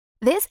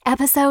This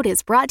episode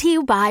is brought to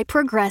you by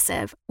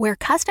Progressive, where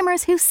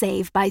customers who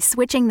save by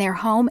switching their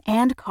home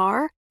and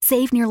car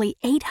save nearly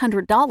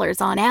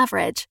 $800 on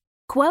average.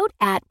 Quote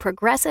at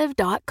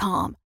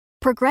progressive.com.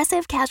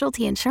 Progressive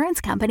Casualty Insurance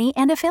Company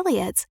and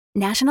Affiliates.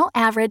 National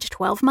average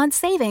 12-month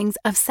savings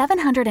of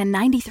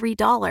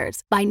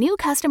 $793 by new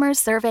customers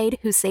surveyed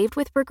who saved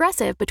with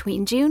Progressive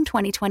between June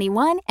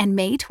 2021 and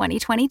May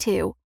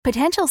 2022.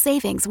 Potential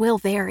savings will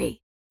vary.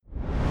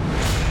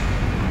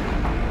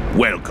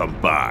 Welcome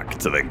back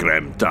to the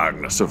grim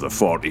darkness of the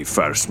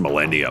 41st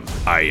millennium.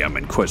 I am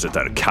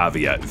Inquisitor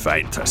Caveat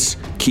Ventus,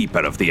 keeper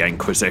of the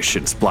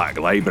Inquisition's Black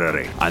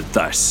Library, and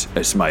this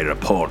is my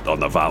report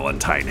on the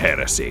Valentine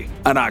Heresy,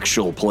 an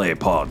actual play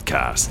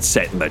podcast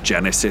set in the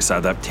Genesis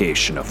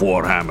adaptation of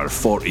Warhammer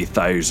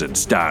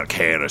 40,000's Dark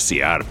Heresy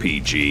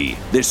RPG.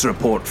 This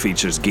report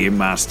features Game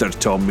Master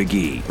Tom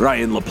McGee,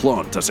 Ryan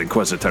LaPlante as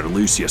Inquisitor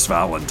Lucius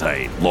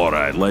Valentine,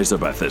 Laura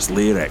Elizabeth as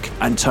Lyric,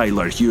 and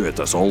Tyler Hewitt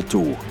as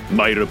Alto.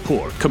 My report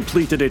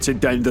completed its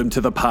addendum to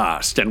the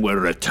past, and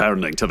we're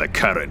returning to the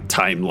current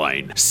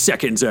timeline.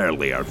 Seconds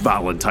earlier,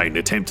 Valentine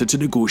attempted to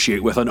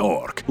negotiate with an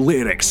orc.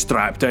 Lyric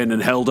strapped in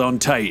and held on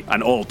tight,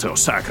 and Alto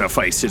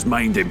sacrificed his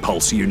mind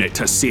impulse unit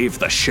to save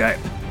the ship.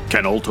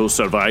 Can Alto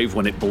survive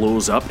when it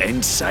blows up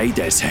inside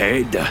his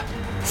head?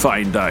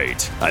 Find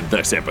out in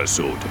this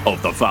episode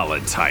of the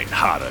Valentine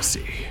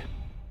Heresy.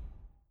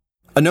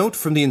 A note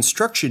from the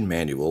instruction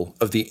manual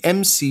of the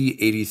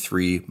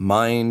MC-83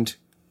 Mind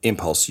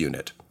Impulse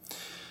Unit.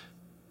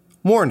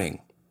 Warning.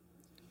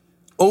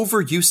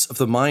 Overuse of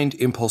the Mind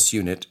Impulse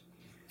Unit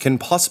can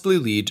possibly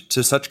lead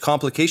to such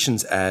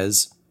complications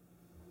as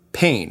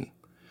pain.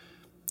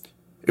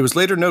 It was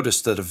later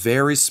noticed that a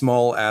very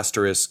small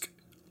asterisk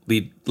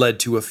led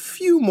to a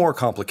few more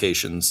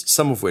complications,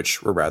 some of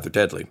which were rather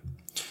deadly.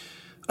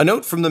 A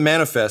note from the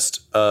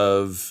manifest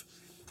of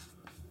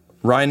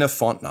Rhina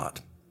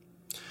Fontnot.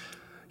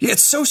 Yeah,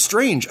 it's so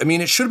strange. I mean,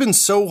 it should have been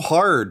so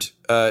hard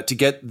to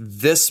get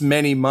this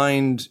many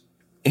mind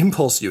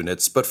impulse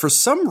units, but for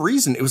some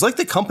reason, it was like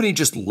the company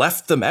just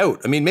left them out.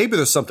 I mean, maybe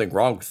there's something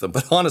wrong with them,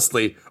 but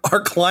honestly,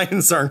 our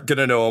clients aren't going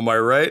to know, am I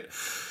right?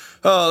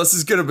 Oh, this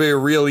is going to be a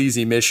real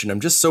easy mission. I'm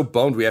just so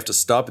boned we have to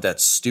stop at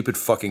that stupid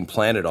fucking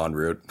planet en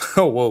route.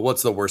 Oh, well,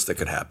 what's the worst that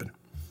could happen?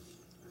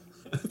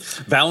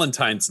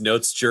 Valentine's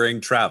notes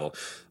during travel.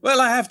 Well,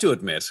 I have to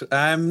admit,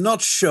 I'm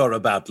not sure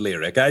about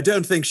Lyric. I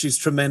don't think she's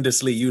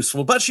tremendously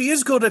useful, but she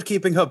is good at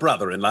keeping her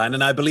brother in line,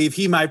 and I believe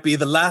he might be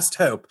the last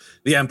hope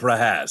the Emperor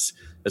has.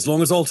 As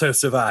long as Alto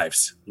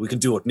survives, we can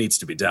do what needs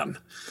to be done.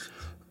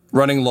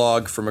 Running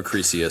log from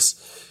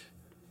Acrisius.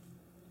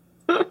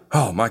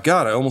 Oh my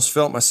god, I almost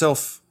felt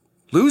myself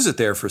lose it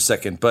there for a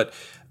second. But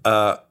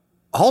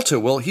Alto,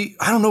 well,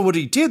 I don't know what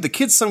he did. The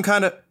kid's some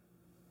kind of...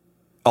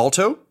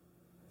 Alto?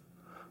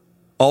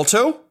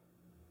 Alto?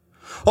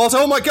 Alto,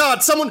 oh my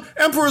god, someone,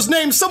 Emperor's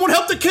name, someone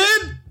help the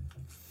kid!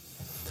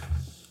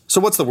 So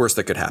what's the worst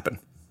that could happen?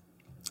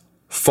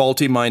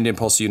 Faulty mind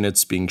impulse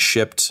units being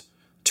shipped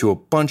to a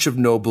bunch of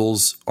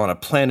nobles on a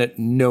planet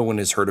no one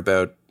has heard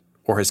about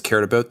or has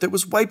cared about that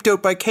was wiped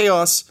out by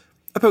chaos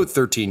about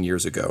 13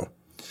 years ago.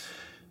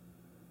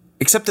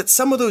 Except that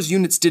some of those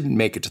units didn't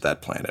make it to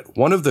that planet.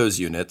 One of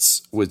those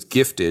units was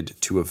gifted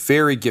to a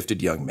very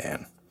gifted young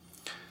man.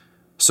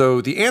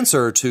 So the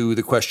answer to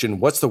the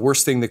question, what's the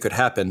worst thing that could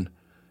happen,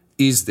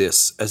 is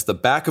this, as the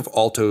back of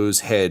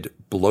Alto's head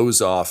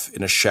blows off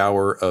in a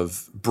shower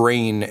of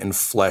brain and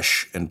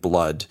flesh and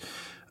blood.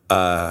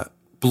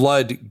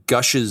 Blood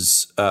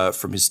gushes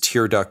from his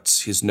tear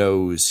ducts, his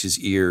nose, his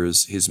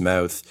ears, his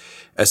mouth,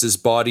 as his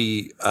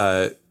body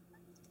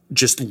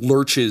just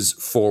lurches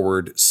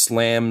forward,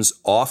 slams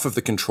off of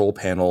the control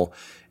panel,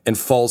 and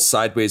falls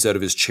sideways out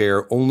of his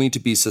chair, only to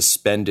be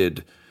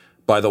suspended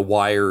by the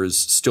wires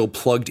still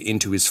plugged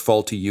into his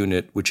faulty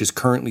unit, which is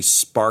currently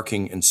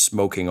sparking and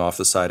smoking off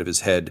the side of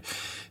his head.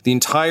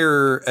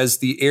 As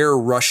the air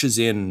rushes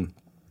in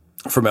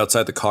from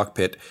outside the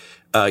cockpit,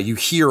 you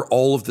hear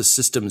all of the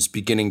systems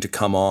beginning to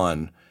come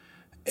on.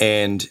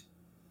 And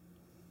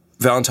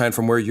Valentine,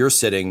 from where you're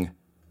sitting,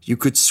 you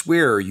could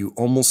swear you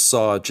almost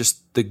saw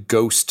just the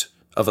ghost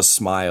of a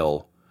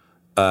smile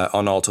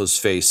on Alto's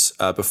face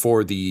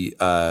before the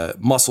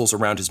muscles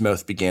around his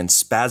mouth began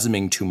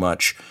spasming too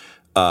much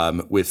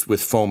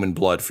with foam and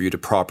blood for you to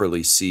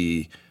properly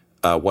see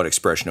what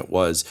expression it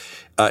was.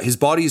 His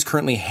body is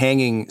currently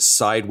hanging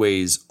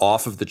sideways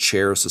off of the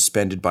chair,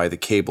 suspended by the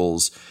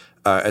cables,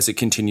 as it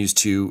continues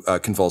to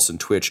convulse and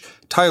twitch.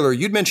 Tyler,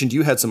 you'd mentioned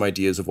you had some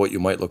ideas of what you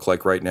might look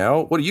like right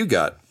now. What do you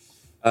got?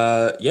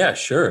 Yeah,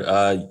 sure.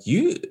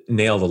 You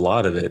nailed a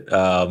lot of it.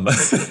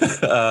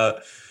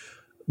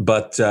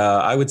 But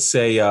I would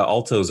say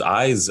Alto's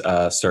eyes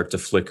start to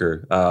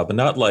flicker, but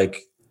not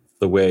like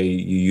the way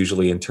you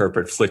usually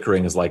interpret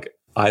flickering as like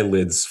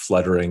eyelids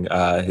fluttering.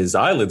 His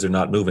eyelids are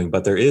not moving,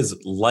 but there is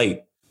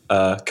light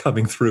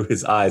coming through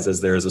his eyes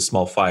as there is a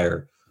small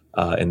fire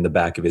in the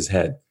back of his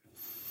head.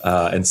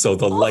 And so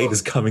the light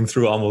is coming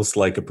through almost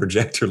like a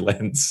projector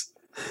lens.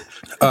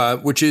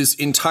 Which is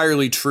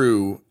entirely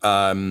true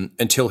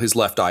until his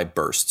left eye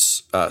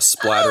bursts,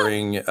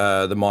 splattering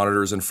the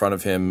monitors in front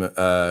of him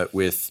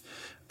with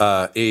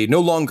a no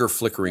longer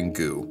flickering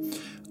goo.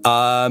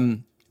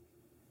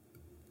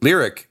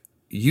 Lyric,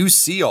 you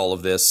see all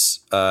of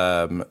this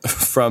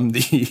from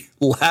the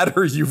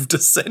ladder you've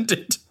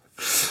descended.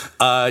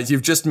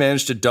 You've just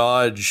managed to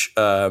dodge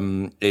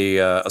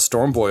a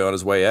storm boy on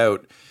his way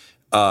out.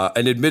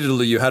 And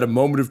admittedly, you had a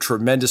moment of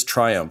tremendous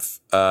triumph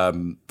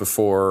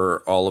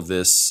before all of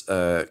this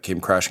came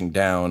crashing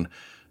down.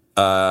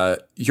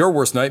 Your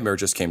worst nightmare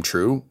just came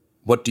true.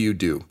 What do you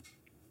do?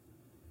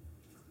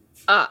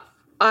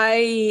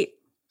 I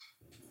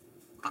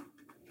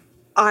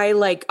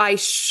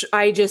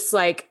just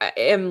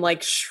am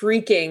like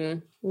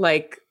shrieking,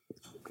 like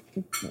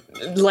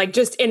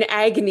just in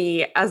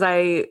agony as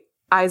I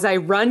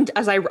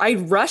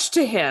rush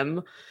to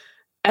him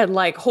and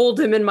like hold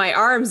him in my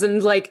arms,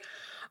 and like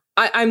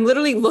I'm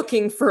literally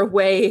looking for a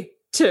way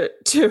to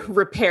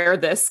repair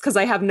this, because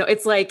I have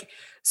it's like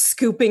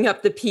scooping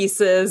up the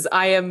pieces.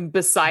 I am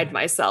beside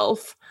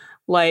myself.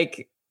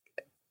 Like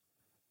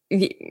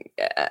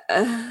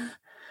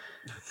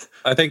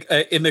I think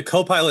in the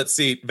co-pilot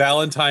seat,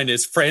 Valentine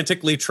is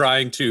frantically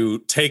trying to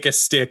take a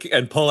stick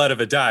and pull out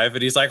of a dive.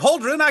 And he's like,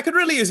 Holdren, I could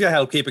really use your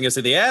help keeping us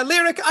in the air.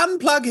 Lyric,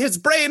 unplug his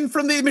brain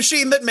from the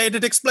machine that made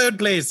it explode,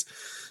 please.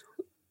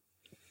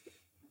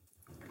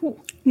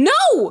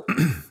 No!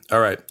 All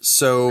right.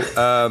 So,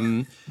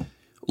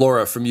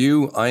 Laura, from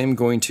you, I am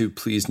going to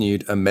please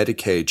need a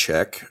Medicae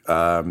check.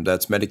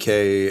 That's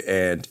Medicae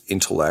and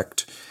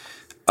intellect.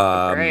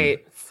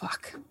 Great.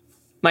 Fuck.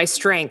 My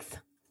strength.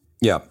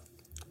 Yeah.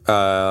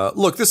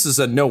 Look, this is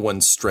a no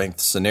one's strength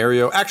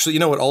scenario. Actually, you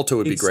know what? Alto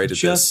would be great at this.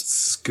 Just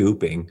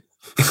scooping.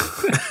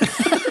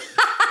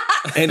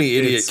 Any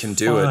idiot can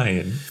do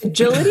it.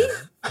 Agility?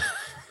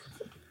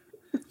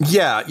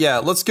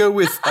 Yeah. Let's go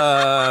with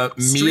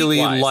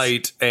melee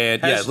light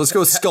and let's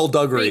go with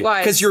skullduggery,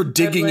 because you're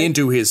digging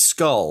into his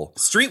skull.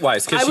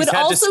 Streetwise, because she's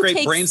had to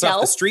scrape brains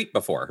off the street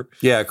before.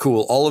 Yeah,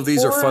 cool. All of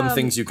these are fun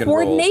things you can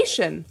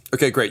coordination. roll.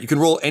 Okay, great. You can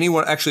roll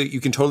anyone. Actually,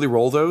 you can totally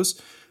roll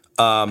those.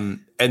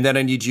 And then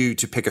I need you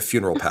to pick a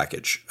funeral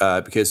package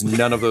because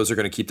none of those are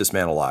going to keep this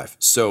man alive.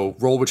 So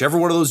roll whichever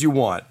one of those you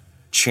want.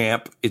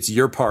 Champ, it's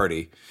your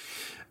party.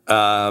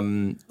 All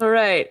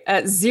right.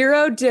 At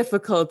 0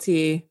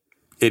 difficulty.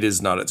 It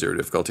is not at 0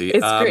 difficulty.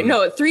 It's great.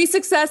 No, 3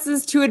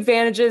 successes, 2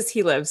 advantages.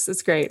 He lives.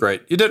 It's great.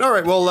 Right. You did. All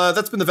right. Well,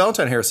 that's been the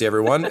Valentine heresy,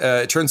 everyone.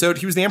 It turns out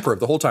he was the emperor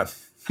the whole time.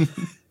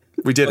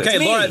 We did it. Okay,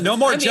 Laura, no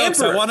more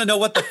jokes. I want to know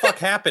what the fuck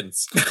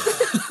happens.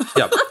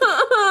 Yep.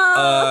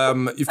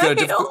 You've got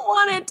I don't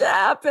want it to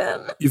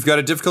happen. You've got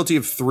a difficulty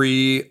of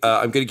 3.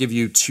 I'm going to give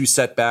you 2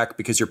 setback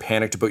because you're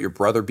panicked about your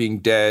brother being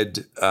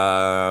dead.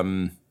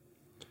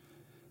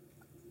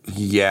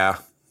 Yeah.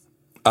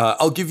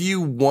 I'll give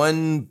you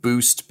 1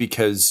 boost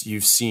because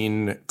you've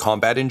seen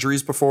combat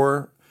injuries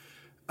before.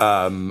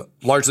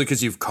 Largely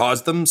because you've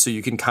caused them, so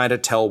you can kind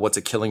of tell what's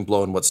a killing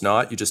blow and what's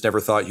not. You just never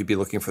thought you'd be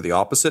looking for the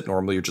opposite.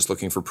 Normally, you're just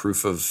looking for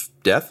proof of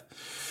death.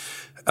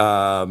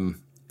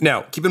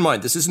 Now, keep in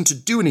mind, this isn't to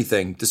do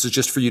anything. This is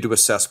just for you to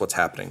assess what's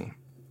happening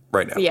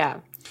right now.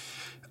 Yeah.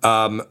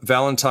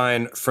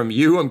 Valentine, from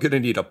you, I'm going to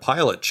need a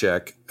pilot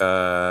check.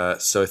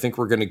 So I think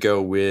we're going to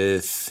go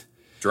with...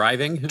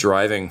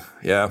 Driving,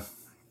 yeah.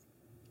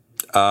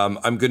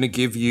 I'm going to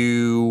give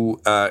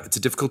you... it's a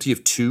difficulty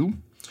of 2.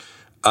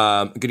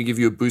 I'm going to give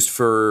you a boost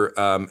for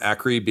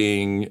Acri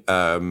being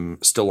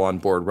still on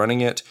board running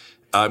it.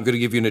 I'm going to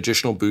give you an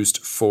additional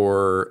boost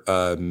for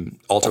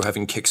Alto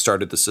having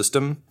kickstarted the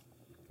system.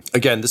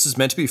 Again, this is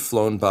meant to be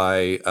flown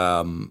by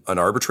an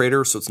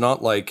arbitrator, so it's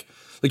not like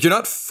you're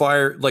not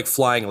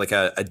flying like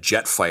a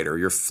jet fighter.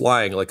 You're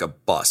flying like a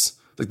bus.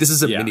 Like this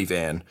is a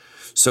minivan,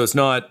 so it's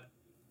not.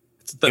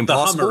 It's the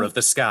Hummer of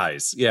the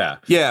skies. Yeah,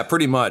 yeah,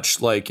 pretty much.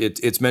 Like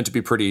it's meant to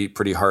be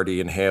pretty hardy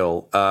in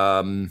hail.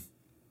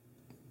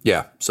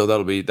 Yeah, so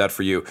that'll be that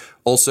for you.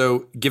 Also,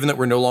 given that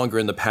we're no longer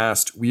in the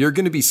past, we are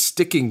going to be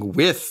sticking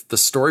with the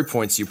story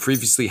points you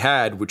previously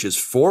had, which is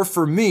 4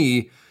 for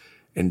me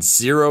and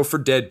 0 for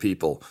dead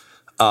people.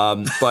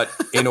 But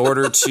in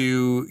order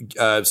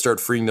to start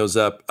freeing those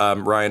up,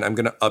 Ryan, I'm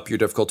going to up your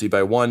difficulty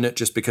by 1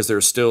 just because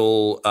there's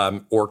still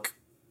orc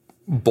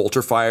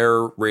bolter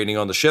fire raining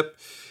on the ship.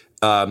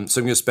 So I'm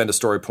going to spend a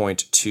story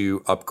point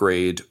to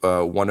upgrade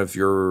one of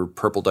your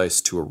purple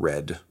dice to a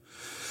red.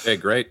 Okay,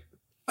 great.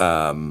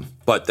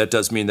 But that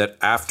does mean that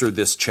after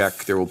this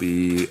check, there will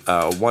be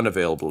 1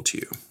 available to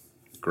you.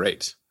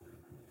 Great.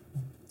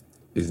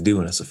 He's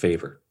doing us a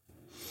favor.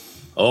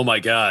 Oh my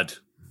God.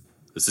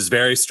 This is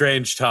very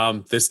strange,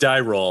 Tom. This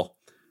die roll.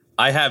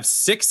 I have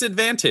 6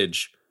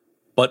 advantage,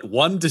 but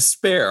 1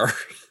 despair.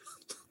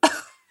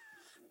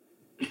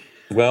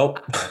 Well,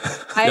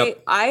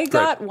 I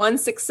got 1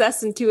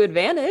 success and 2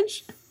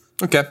 advantage.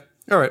 Okay.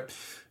 All right.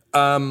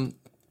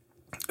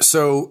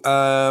 So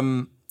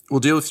we'll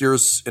deal with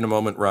yours in a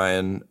moment,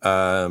 Ryan.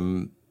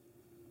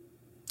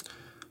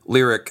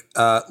 Lyric,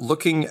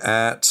 looking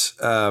at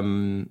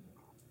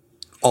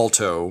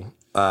Alto,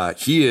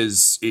 he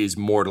is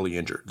mortally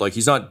injured. Like,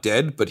 he's not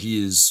dead, but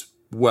he is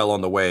well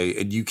on the way,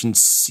 and you can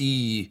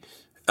see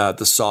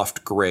the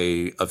soft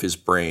gray of his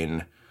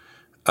brain.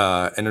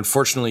 And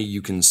unfortunately,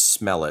 you can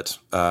smell it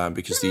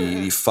because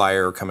the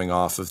fire coming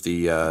off of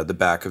the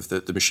back of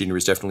the machinery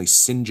is definitely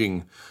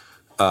singeing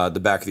the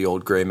back of the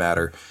old gray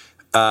matter.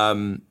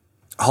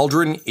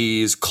 Haldren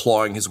is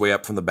clawing his way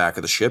up from the back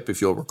of the ship.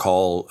 If you'll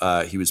recall,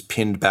 he was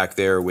pinned back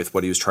there with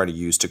what he was trying to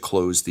use to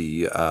close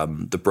the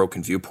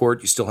broken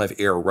viewport. You still have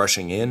air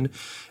rushing in,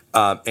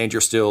 and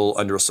you're still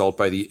under assault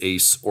by the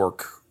Ace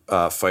Orc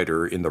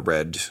fighter in the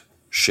red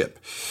ship.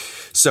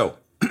 So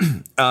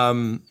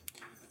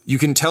you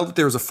can tell that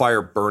there was a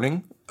fire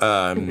burning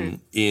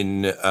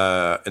in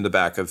the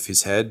back of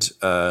his head,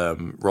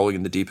 rolling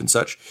in the deep and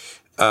such.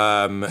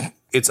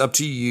 It's up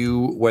to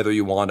you whether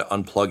you want to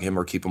unplug him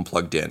or keep him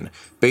plugged in.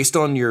 Based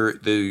on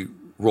the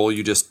roll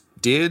you just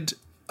did,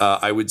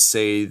 I would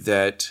say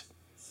that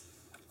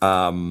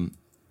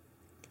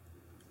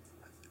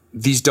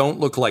these don't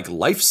look like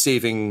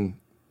life-saving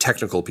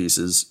technical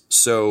pieces.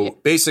 So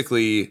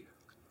basically,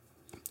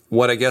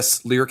 what I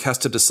guess Lyric has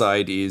to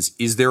decide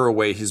is there a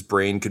way his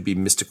brain could be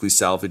mystically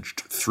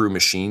salvaged through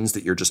machines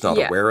that you're just not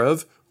aware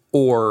of?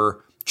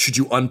 Or should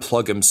you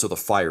unplug him so the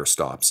fire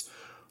stops?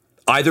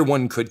 Either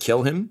one could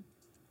kill him.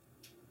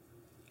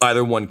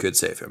 Either one could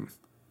save him.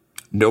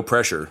 No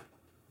pressure.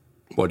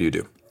 What do you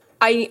do?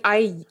 I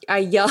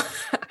yell.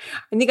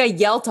 I think I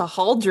yell to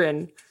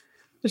Haldren,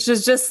 which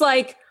is just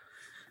like,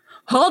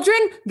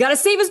 Haldren, gotta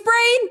save his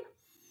brain.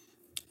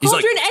 He's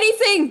Haldren, like,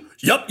 anything.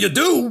 Yep, you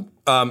do.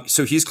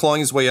 So he's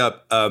clawing his way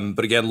up.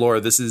 But again, Laura,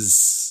 this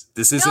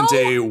isn't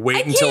a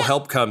wait until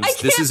help comes.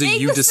 This is a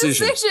you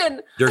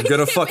decision. You're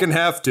gonna fucking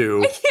have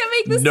to. I can't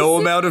make this No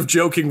decision. amount of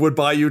joking would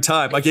buy you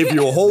time. I gave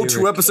you a whole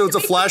 2 episodes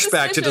of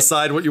flashback to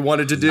decide what you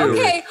wanted to do.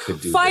 Okay,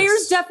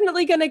 fire's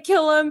definitely gonna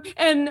kill him,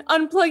 and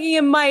unplugging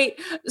him might.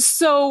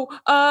 So,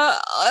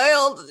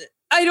 I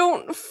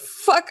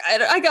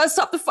gotta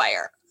stop the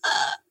fire.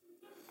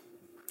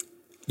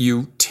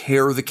 You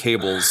tear the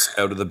cables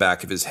out of the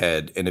back of his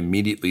head, and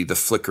immediately the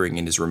flickering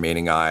in his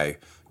remaining eye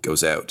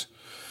goes out.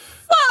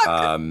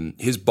 Fuck!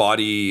 His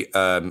body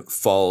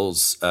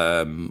falls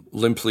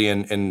limply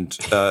and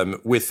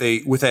with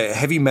a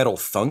heavy metal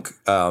thunk,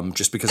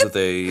 just because of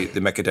the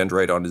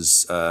mechadendrite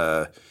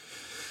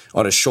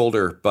on his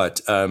shoulder.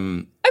 But I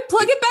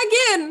plug it back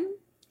in.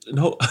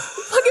 No,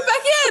 Plug it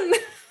back in.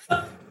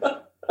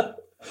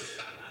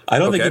 I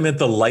don't think he meant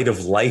the light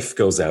of life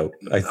goes out.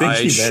 I think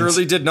I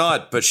surely did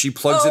not, but she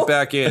plugs it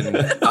back in.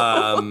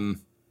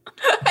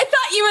 I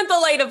thought you meant the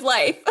light of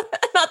life,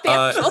 not the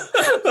actual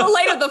the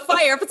light of the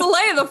fire. If it's the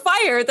light of the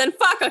fire, then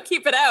fuck, I'll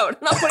keep it out.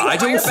 I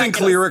don't think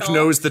Lyric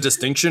knows the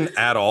distinction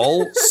at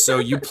all, so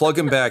you plug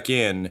him back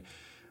in.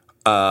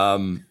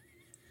 Ryan,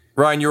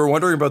 you were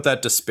wondering about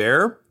that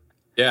despair?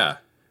 Yeah.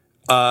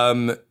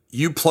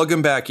 You plug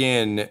him back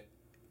in,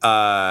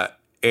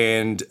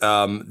 and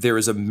there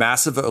is a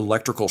massive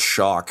electrical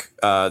shock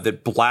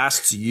that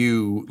blasts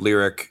you,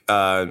 Lyric,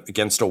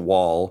 against a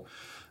wall.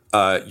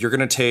 You're going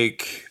to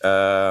take...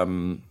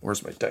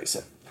 where's my dice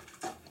at?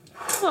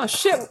 Oh,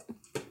 shit.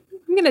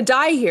 I'm going to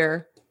die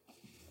here.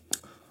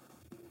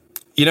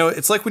 You know,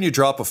 it's like when you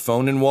drop a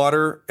phone in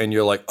water and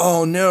you're like,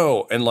 oh,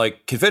 no. And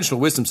like conventional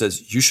wisdom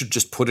says you should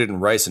just put it in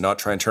rice and not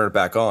try and turn it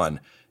back on.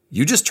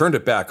 You just turned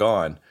it back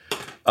on.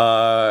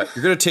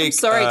 You're going to take... I'm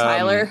sorry,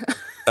 Tyler.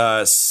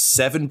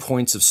 7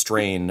 points of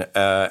strain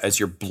as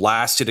you're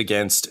blasted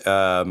against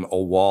a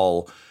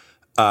wall.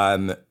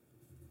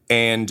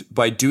 And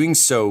by doing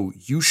so,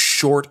 you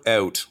short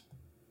out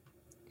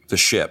the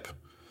ship.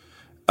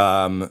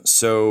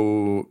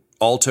 So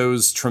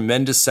Alto's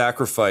tremendous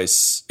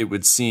sacrifice, it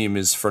would seem,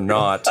 is for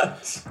naught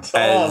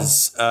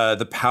as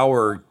the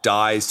power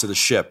dies to the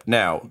ship.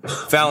 Now,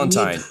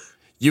 Valentine,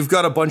 you've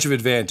got a bunch of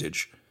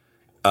advantage,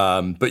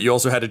 but you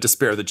also had a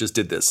despair that just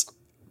did this,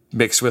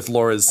 mixed with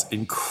Laura's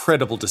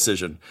incredible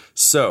decision.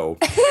 So,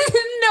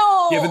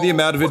 No. Given the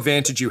amount of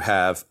advantage you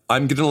have,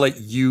 I'm going to let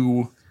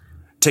you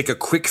take a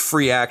quick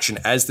free action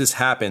as this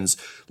happens.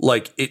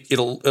 Like, it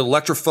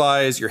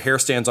electrifies, your hair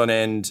stands on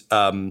end,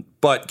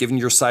 but given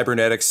your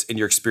cybernetics and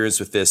your experience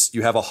with this,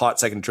 you have a hot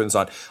second to turn this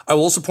on. I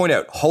will also point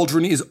out,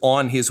 Haldren is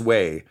on his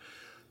way,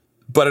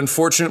 but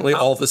unfortunately,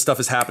 all this stuff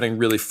is happening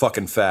really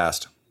fucking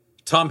fast.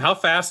 Tom, how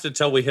fast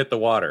until we hit the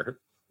water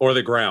or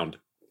the ground?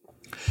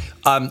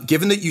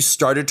 Given that you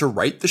started to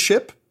right the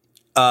ship,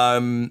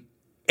 and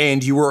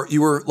you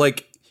were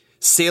like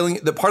sailing,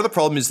 the part of the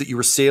problem is that you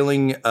were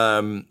sailing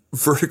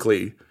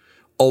vertically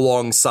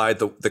alongside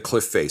the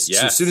cliff face. Yes.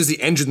 So as soon as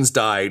the engines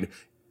died,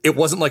 it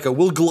wasn't like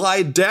we'll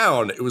glide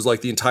down. It was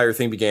like the entire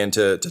thing began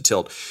to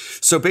tilt.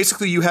 So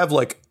basically you have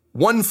like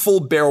one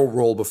full barrel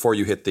roll before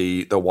you hit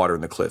the water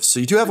and the cliffs. So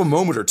you do have a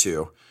moment or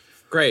two.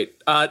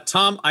 Great.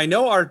 Tom, I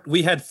know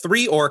we had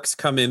 3 orcs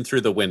come in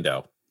through the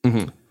window.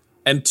 Mm-hmm.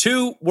 And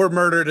 2 were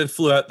murdered and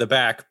flew out the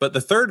back, but the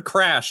 3rd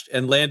crashed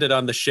and landed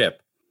on the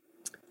ship.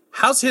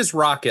 How's his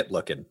rocket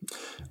looking?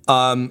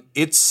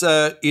 It's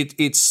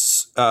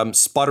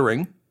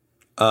sputtering,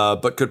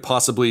 but could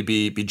possibly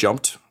be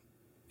jumped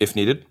if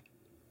needed.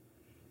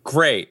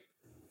 Great.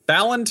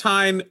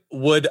 Valentine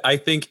would, I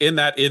think, in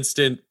that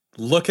instant,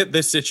 look at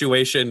this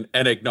situation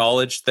and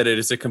acknowledge that it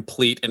is a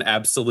complete and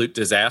absolute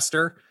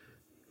disaster.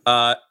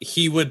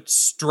 He would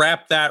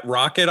strap that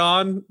rocket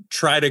on,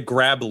 try to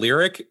grab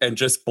Lyric, and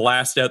just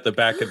blast out the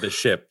back of the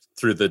ship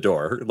through the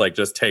door, like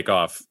just take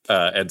off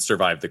and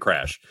survive the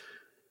crash.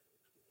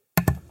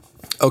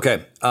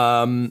 Okay.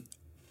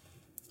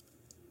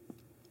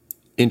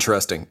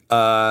 Interesting.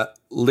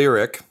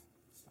 Lyric,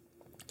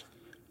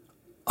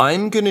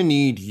 I'm going to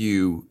need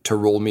you to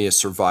roll me a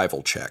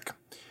survival check.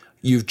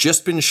 You've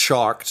just been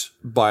shocked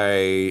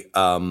by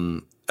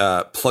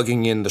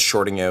plugging in the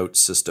shorting out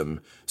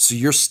system, so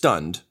you're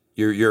stunned.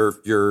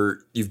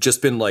 You've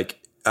just been like,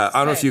 I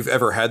don't know if you've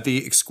ever had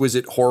the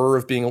exquisite horror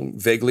of being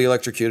vaguely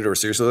electrocuted or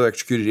seriously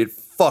electrocuted. It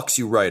fucks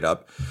you right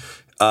up.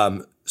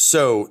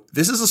 So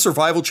this is a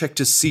survival check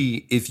to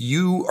see if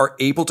you are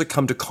able to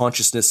come to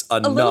consciousness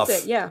enough, a little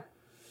bit, yeah,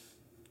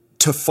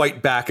 to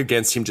fight back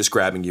against him just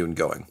grabbing you and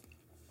going.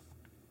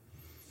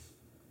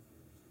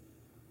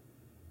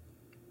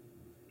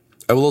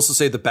 I will also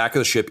say the back of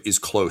the ship is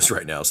closed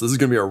right now, so this is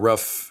going to be a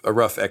rough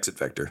exit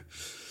vector.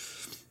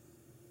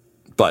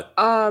 But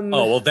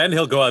then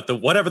he'll go out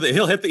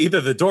he'll hit either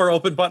the door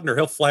open button or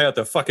he'll fly out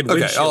the fucking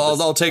windshield.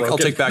 Okay, I'll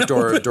take back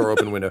door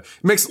open window. It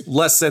makes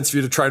less sense for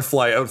you to try and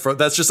fly out front.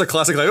 That's just a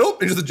classic like, oh,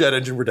 into the jet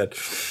engine, we're dead.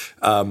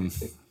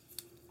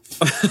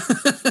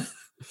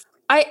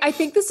 I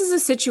think this is a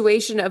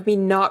situation of me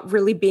not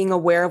really being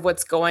aware of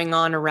what's going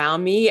on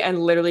around me and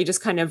literally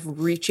just kind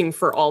of reaching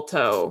for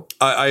Alto.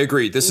 I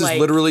agree. This is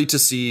literally to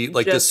see,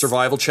 like, this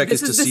survival check is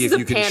to see if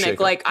you can panic.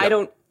 Shake like, I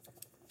don't.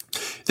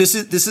 This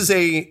is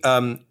a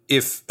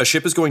if a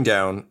ship is going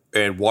down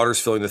and water's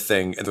filling the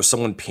thing and there's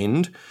someone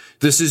pinned,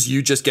 this is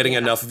you just getting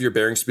enough of your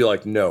bearings to be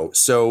like, no.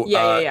 So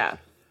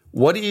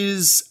what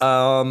is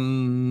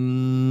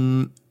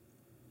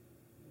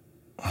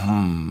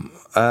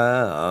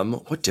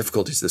what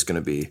difficulty is this going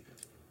to be?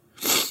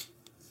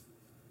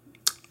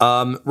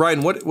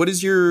 Ryan, what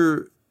is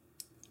your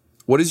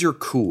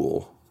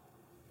cool?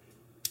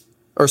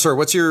 Or sorry,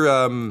 what's your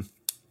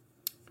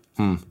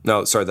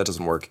no, sorry, that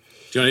doesn't work.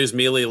 Do you want to use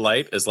melee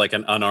light as like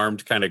an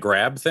unarmed kind of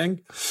grab thing?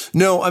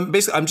 No, I'm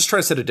just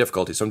trying to set a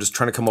difficulty, so I'm just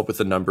trying to come up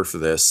with a number for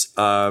this.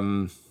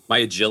 My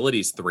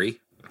agility's 3.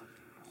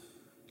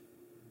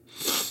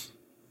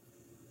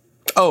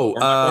 Oh,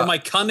 or my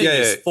cunning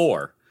is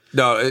 4.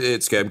 No,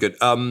 it's okay. I'm good.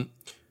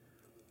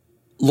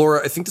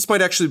 Laura, I think this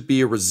might actually be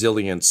a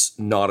resilience,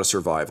 not a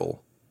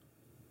survival.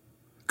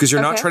 Because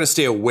you're not trying to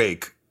stay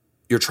awake.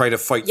 You're trying to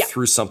fight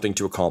through something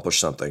to accomplish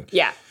something.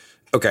 Yeah.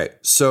 Okay,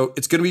 so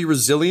it's going to be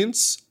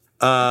resilience.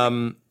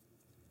 I'm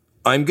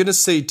going to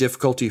say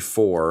difficulty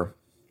 4.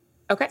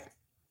 Okay.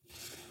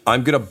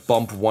 I'm going to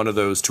bump one of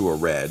those to a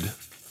red.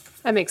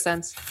 That makes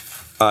sense.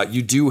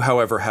 You do,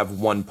 however, have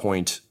 1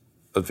 point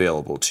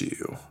available to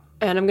you.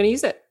 And I'm going to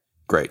use it.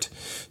 Great.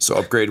 So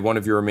upgrade one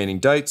of your remaining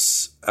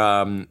dice.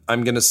 I'm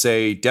going to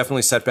say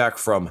definitely setback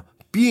from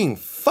being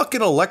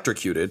fucking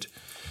electrocuted.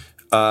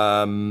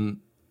 And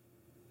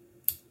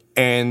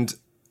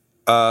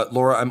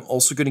Laura, I'm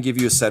also going to give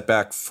you a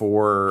setback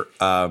for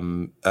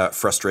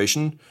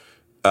frustration.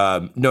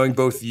 Knowing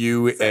both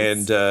you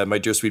and my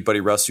dear sweet buddy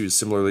Russ, who's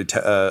similarly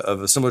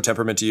of a similar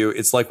temperament to you,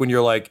 it's like when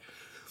you're like,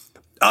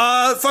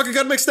 fuck, I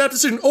gotta make a snap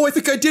decision. Oh, I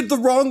think I did the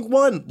wrong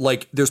one.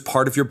 Like, there's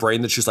part of your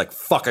brain that's just like,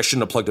 fuck, I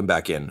shouldn't have plugged him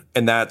back in.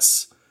 And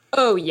that's...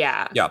 Oh,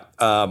 yeah. Yeah.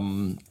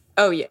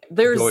 Oh, yeah.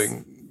 There's...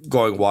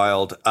 Going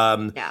wild.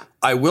 Yeah.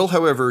 I will,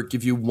 however,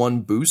 give you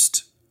 1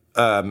 boost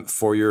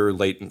for your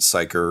latent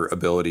psyker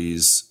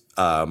abilities.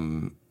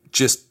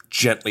 Just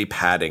gently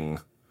padding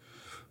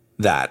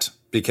that.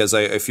 Because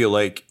I feel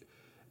like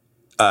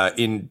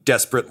in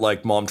desperate,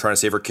 like, mom trying to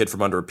save her kid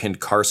from under a pinned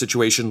car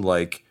situation,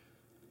 like...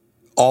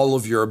 all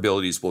of your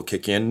abilities will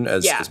kick in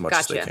as much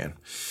as they can.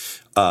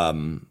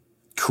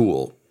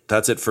 Cool.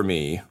 That's it for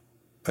me,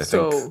 I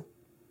think. So,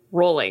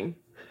 rolling.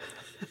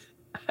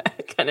 I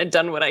kind of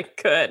done what I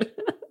could.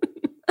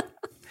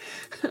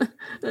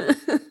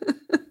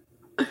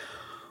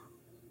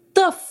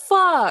 The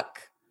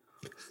fuck?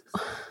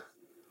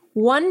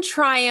 1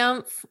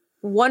 triumph,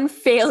 1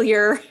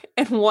 failure,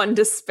 and 1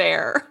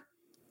 despair.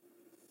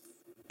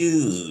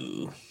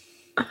 Ew.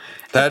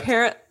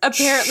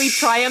 Apparently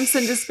triumphs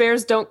and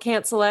despairs don't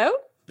cancel out?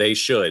 They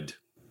should.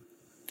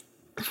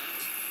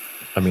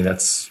 I mean,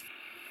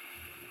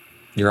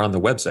 you're on the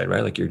website,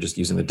 right? Like, you're just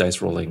using the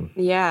dice rolling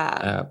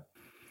app.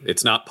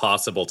 It's not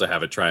possible to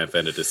have a triumph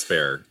and a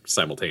despair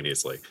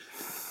simultaneously.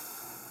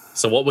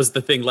 So what was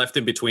the thing left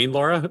in between,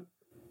 Laura?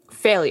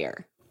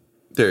 Failure.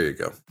 There you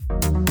go.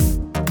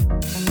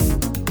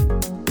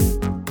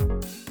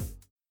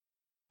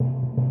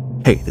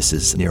 Hey, this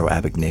is Nero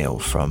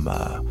Abagnale from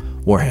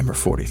Warhammer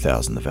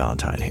 40,000, the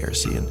Valentine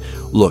Heresy. And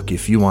look,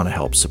 if you want to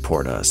help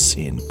support us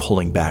in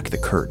pulling back the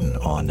curtain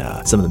on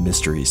some of the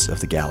mysteries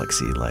of the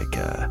galaxy, like,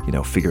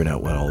 figuring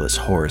out what all this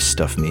Horus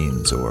stuff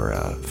means, or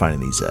finding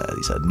these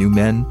new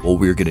men, well,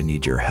 we're going to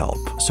need your help.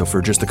 So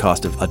for just the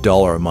cost of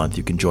 $1 a month,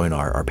 you can join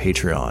our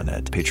Patreon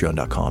at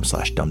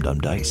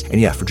patreon.com/dumdumdice.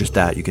 And yeah, for just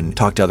that, you can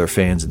talk to other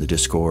fans in the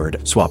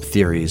Discord, swap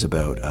theories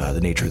about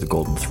the nature of the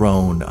Golden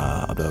Throne,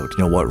 about,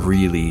 what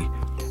really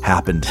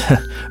happened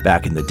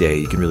back in the day.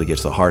 You can really get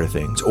to the heart of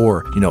things.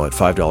 Or, at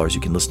 $5,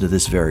 you can listen to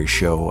this very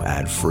show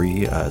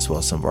ad-free, as well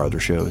as some of our other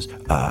shows.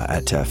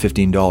 At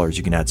 $15,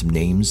 you can add some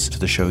names to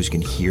the shows. You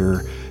can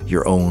hear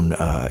your own,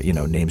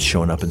 names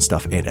showing up and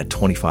stuff. And at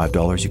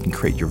 $25, you can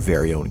create your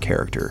very own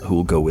character who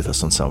will go with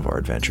us on some of our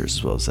adventures,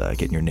 as well as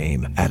getting your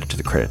name added to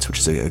the credits, which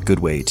is a good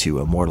way to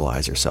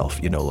immortalize yourself,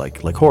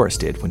 like Horus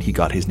did when he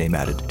got his name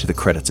added to the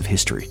credits of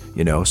history,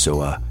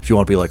 So if you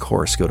want to be like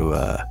Horus, go to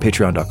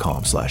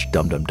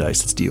patreon.com/dumdumdice.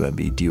 That's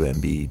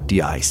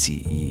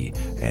DUMBDICE,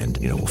 and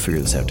we'll figure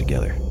this out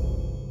together.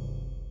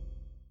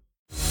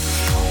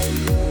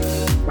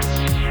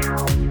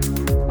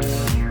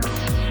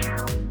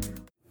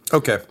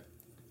 Okay.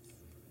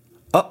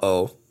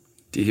 Uh-oh.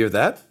 Do you hear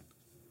that?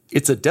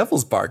 It's a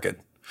devil's bargain.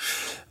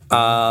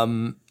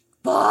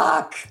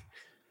 Fuck.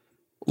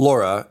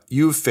 Laura,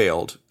 you've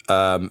failed.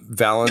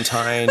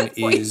 Valentine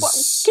is...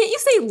 Can't you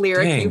say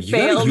Lyric? Dang, you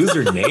failed. Gotta use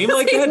your name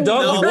like that,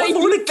 dog. No, We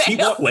want to keep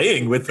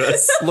playing with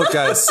us. Look,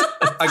 guys,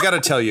 I gotta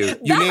tell you,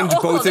 you named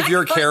both of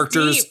your that's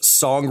characters deep.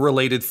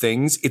 song-related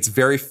things. It's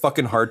very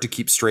fucking hard to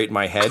keep straight in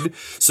my head.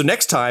 So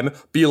next time,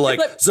 be like,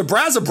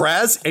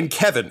 Zabrazabraz and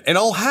Kevin, and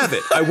I'll have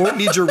it. I won't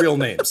need your real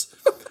names.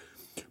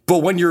 But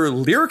when you're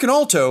Lyric and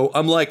Alto,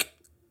 I'm like,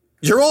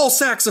 you're all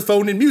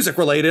saxophone and music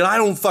related. I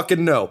don't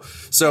fucking know.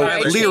 So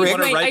Lyric,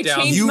 I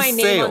changed my name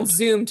failed. on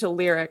Zoom to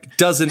Lyric.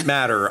 Doesn't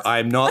matter.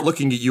 I'm not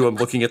looking at you. I'm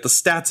looking at the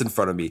stats in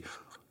front of me.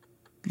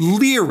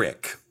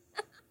 Lyric,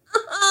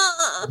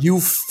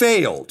 you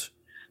failed.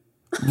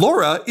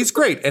 Laura is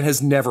great and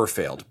has never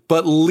failed.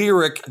 But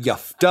Lyric, you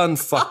done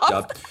fucked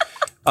up.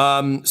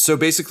 So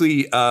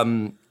basically,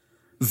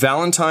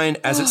 Valentine,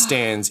 as it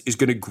stands, is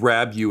going to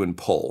grab you and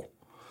pull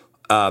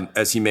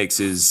as he makes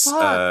his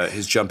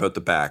jump out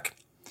the back.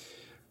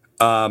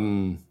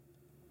 Now,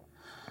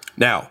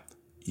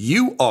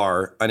 you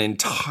are an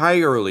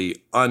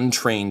entirely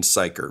untrained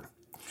psyker.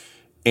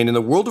 And in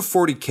the world of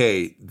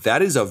 40K,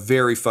 that is a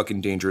very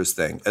fucking dangerous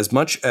thing. As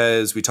much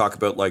as we talk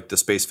about like the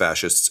space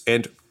fascists,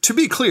 and to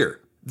be clear,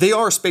 they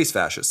are space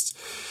fascists.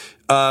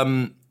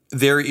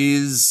 There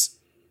is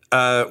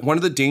one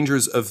of the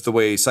dangers of the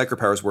way psyker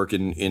powers work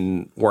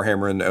in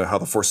Warhammer and how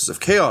the forces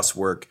of chaos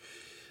work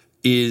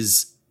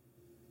is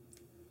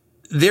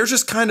they're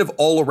just kind of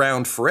all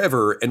around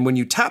forever. And when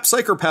you tap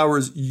psyker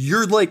powers,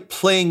 you're like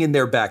playing in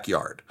their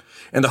backyard.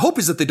 And the hope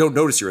is that they don't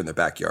notice you're in their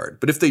backyard.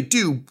 But if they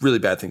do, really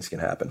bad things can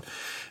happen.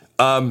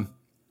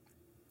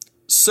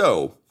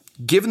 So,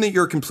 given that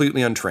you're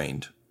completely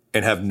untrained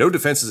and have no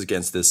defenses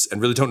against this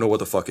and really don't know what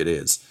the fuck it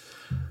is,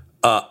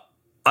 I'm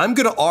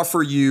going to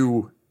offer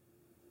you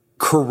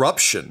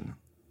corruption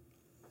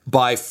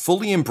by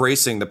fully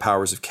embracing the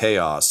powers of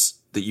chaos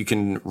that you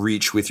can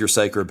reach with your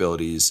psyker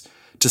abilities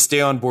to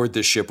stay on board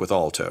this ship with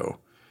Alto.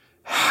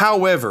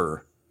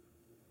 However,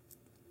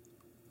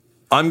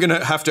 I'm going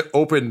to have to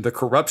open the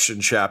corruption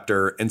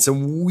chapter and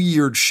some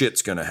weird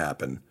shit's going to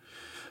happen.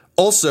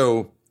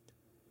 Also,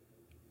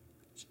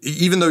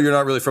 even though you're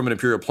not really from an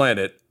Imperial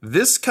planet,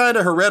 this kind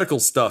of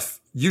heretical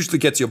stuff usually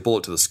gets you a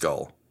bullet to the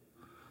skull.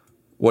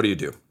 What do you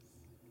do?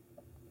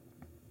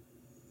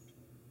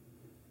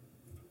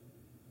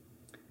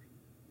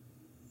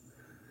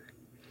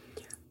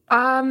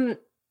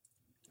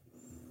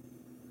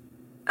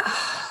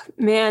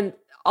 Man,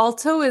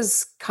 Alto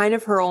is kind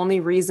of her only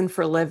reason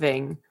for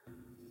living.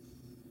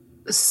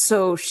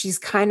 So she's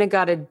kind of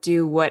got to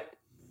do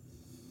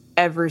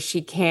whatever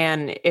she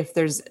can if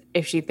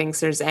she thinks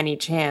there's any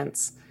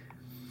chance.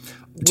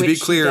 To be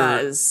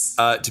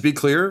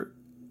clear,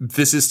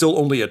 this is still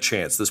only a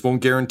chance. This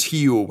won't guarantee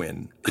you a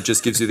win. It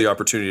just gives you the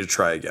opportunity to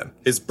try again.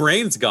 His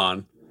brain's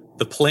gone.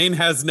 The plane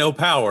has no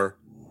power.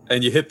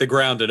 And you hit the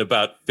ground in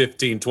about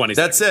 15, 20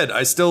 seconds. That said,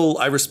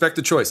 I respect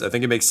the choice. I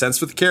think it makes sense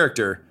for the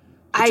character.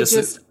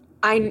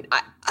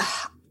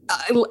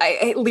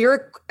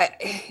 Lyric,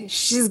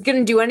 she's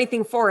gonna do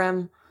anything for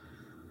him.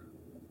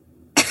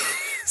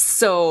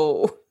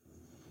 So,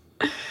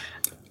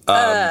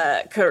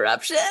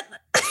 corruption.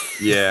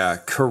 Yeah,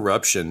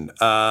 corruption.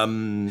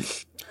 Valentine.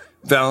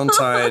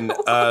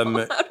 How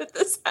did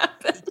this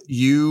happen?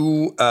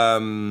 You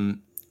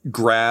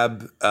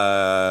grab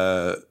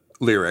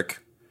Lyric.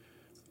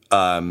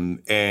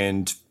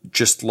 And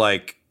just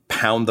like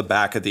pound the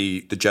back of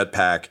the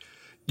jetpack.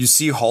 You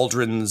see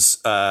Haldren's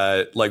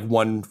like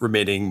one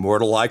remaining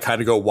mortal eye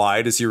kind of go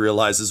wide as he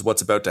realizes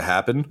what's about to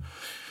happen.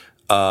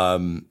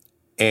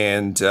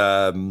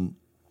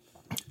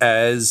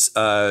 As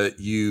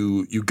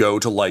you go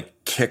to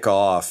like kick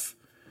off,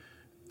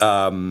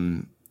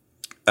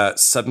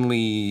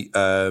 suddenly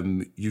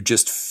you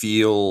just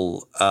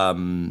feel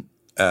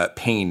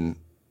pain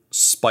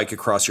spike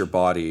across your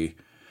body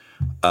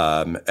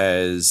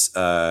as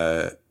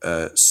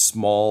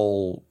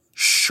small,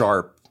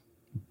 sharp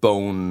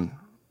bone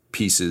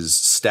pieces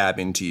stab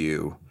into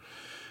you.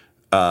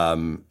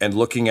 And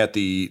looking at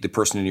the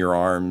person in your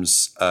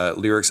arms,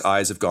 Lyric's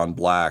eyes have gone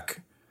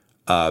black,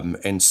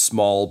 and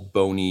small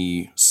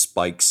bony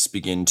spikes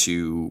begin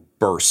to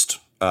burst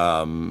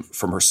from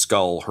her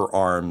skull, her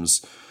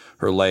arms,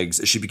 her legs,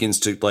 as she begins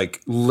to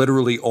like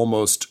literally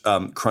almost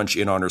crunch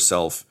in on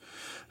herself.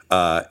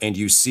 And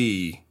you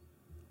see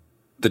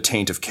the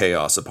taint of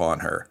chaos upon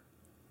her.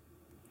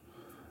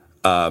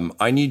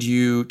 I need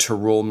you to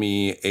roll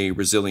me a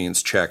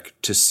resilience check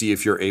to see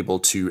if you're able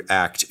to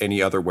act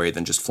any other way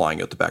than just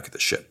flying out the back of the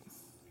ship.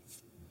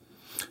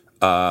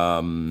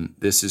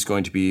 This is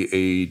going to be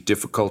a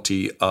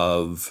difficulty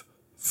of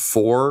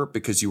 4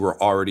 because you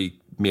were already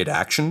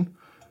mid-action.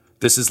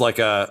 This is like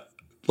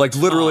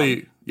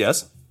literally,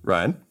 yes,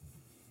 Ryan?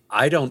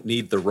 I don't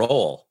need the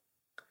roll.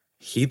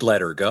 He'd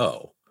let her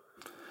go.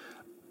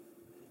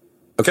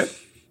 Okay.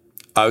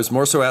 I was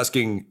more so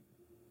asking,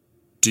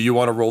 do you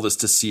want to roll this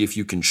to see if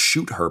you can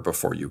shoot her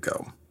before you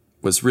go?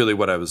 Was really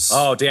what I was.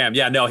 Oh, damn.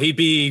 Yeah, no, he'd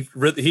be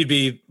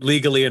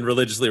legally and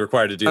religiously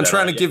required to do that. I'm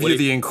trying to give you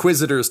the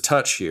Inquisitor's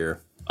touch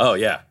here. Oh,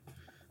 yeah.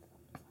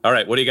 All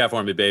right, what do you got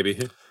for me,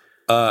 baby?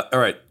 All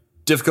right,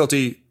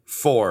 difficulty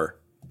 4.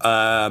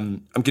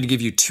 I'm going to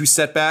give you 2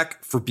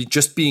 setback for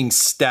just being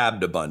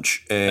stabbed a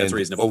bunch. And that's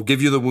reasonable. I'll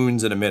give you the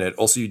wounds in a minute.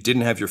 Also, you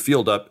didn't have your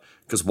field up,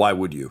 because why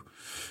would you?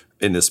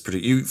 In this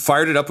particular, you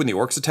fired it up when the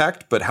orcs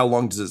attacked, but how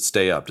long does it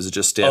stay up? Does it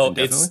just stay up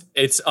indefinitely?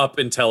 It's up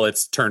until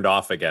it's turned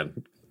off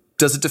again.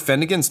 Does it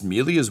defend against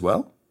melee as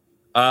well?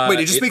 Wait,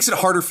 it just makes it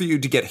harder for you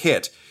to get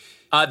hit.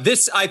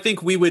 This, I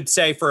think we would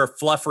say for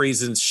fluff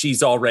reasons,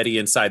 she's already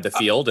inside the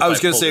field. I was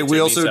going to say, we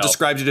also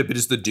described it a bit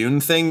as the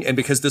Dune thing, and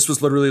because this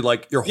was literally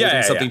like you're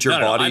holding something to your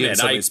body and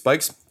suddenly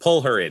spikes.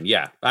 Pull her in,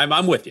 yeah.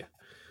 I'm with you.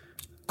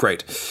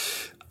 Great.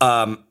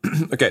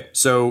 Okay,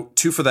 so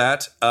 2 for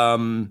that.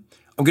 I'm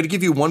going to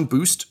give you 1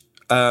 boost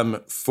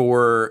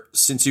for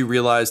since you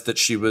realized that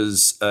she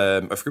was, I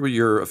forget what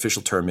your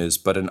official term is,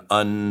 but an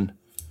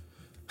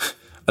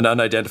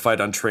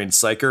unidentified, untrained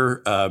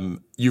psyker.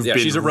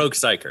 She's a rogue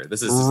psyker.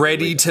 This is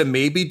ready to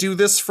maybe do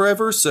this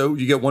forever. So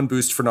you get 1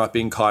 boost for not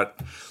being caught.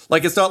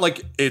 Like, it's not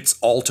like it's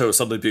Alto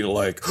suddenly being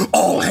like,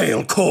 all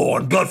hail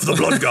Khorne, blood for the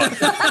blood god.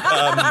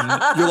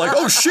 You're like,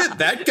 oh shit,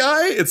 that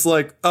guy? It's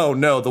like, oh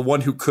no, the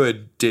one who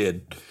could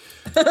did.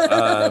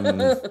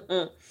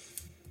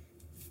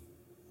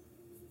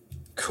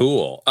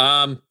 Cool.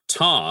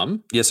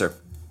 Tom. Yes, sir.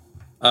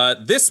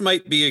 This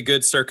might be a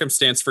good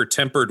circumstance for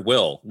tempered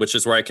will, which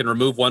is where I can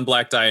remove 1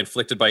 black die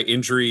inflicted by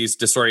injuries,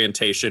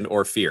 disorientation,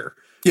 or fear.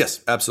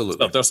 Yes,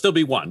 absolutely. So there'll still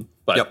be 1,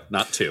 but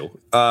not 2.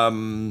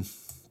 I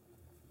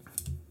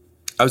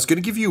was going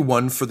to give you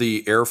 1 for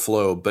the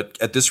airflow, but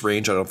at this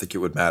range, I don't think it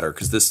would matter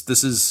because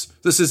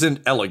this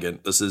isn't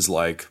elegant. This is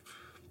like,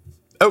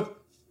 oh,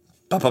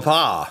 pa pa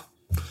pa.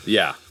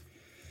 Yeah.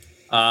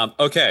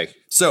 Okay.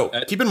 So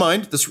keep in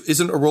mind, this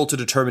isn't a roll to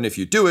determine if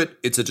you do it.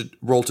 It's a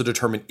roll to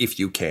determine if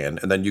you can,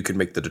 and then you can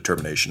make the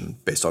determination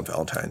based on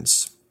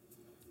Valentine's.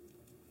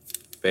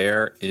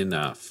 Fair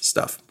enough.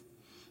 Stuff.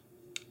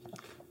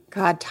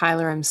 God,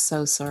 Tyler, I'm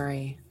so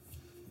sorry.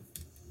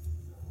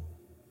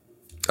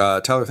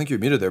 Tyler, I think you're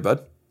muted there,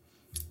 bud.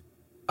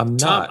 I'm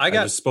not. Tom, I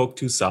just spoke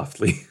too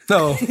softly.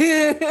 No.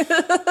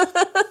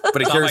 But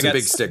it carries a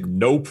big stick.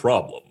 No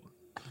problem.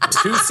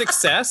 2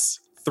 success,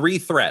 3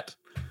 threat.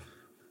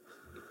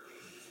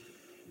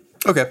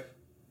 Okay.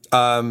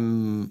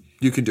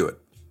 You can do it.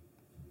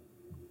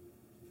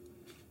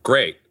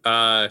 Great.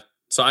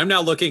 So I'm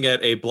now looking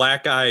at a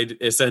black-eyed,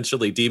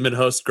 essentially demon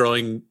host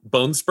growing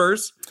bone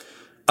spurs.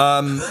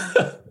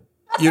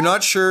 You're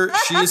not sure.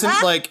 She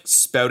isn't like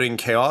spouting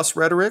chaos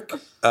rhetoric.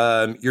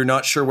 You're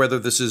not sure whether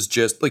this is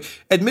just like,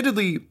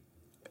 admittedly,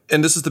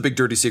 and this is the big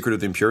dirty secret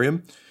of the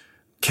Imperium,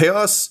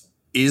 chaos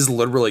is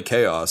literally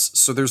chaos.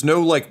 So there's no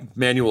like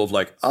manual of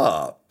like,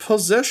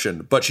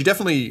 possession. But she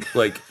definitely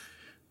like,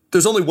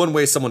 there's only one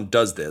way someone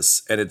does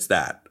this, and it's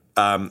that.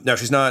 Now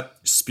she's not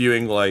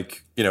spewing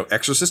like,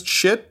 exorcist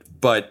shit,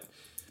 but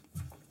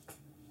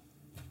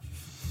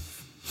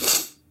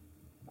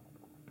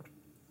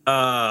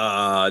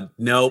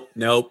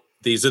nope.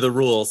 These are the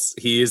rules.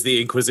 He is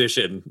the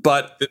Inquisition.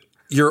 But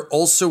you're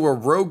also a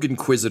rogue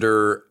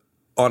Inquisitor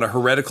on a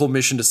heretical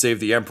mission to save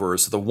the Emperor.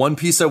 So the one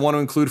piece I want to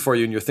include for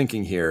you in your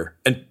thinking here,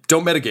 and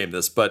don't metagame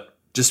this, but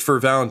just for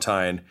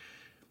Valentine,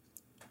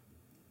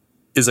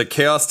 is a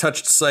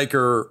chaos-touched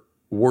psyker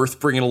worth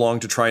bringing along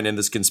to try and end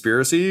this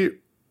conspiracy?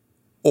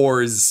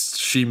 Or is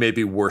she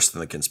maybe worse than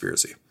the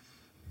conspiracy?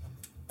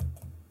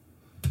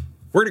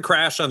 We're going to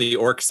crash on the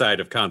orc side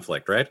of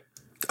conflict, right?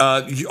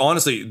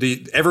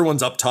 Honestly,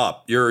 everyone's up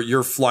top.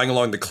 You're flying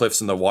along the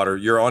cliffs in the water.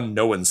 You're on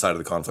no one's side of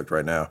the conflict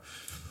right now.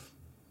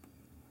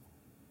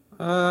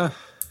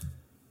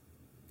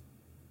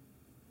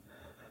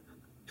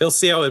 He'll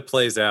see how it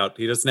plays out.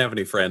 He doesn't have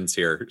any friends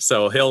here,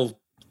 so he'll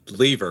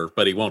leave her,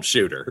 but he won't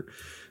shoot her.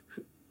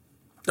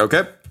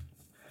 Okay.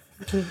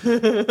 She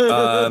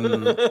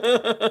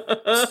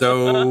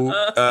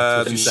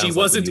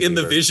wasn't in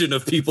the vision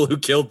of people who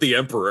killed the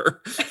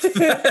Emperor.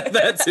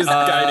 That's his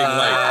guiding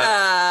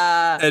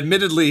light.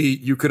 Admittedly,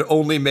 you could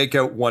only make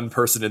out one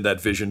person in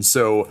that vision,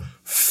 so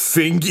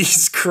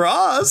fingies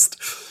crossed.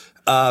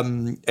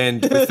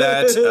 And with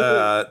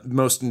that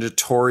most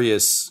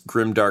notorious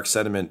grimdark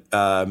sentiment,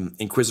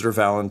 Inquisitor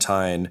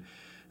Valentine,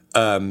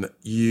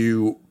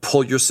 you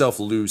pull yourself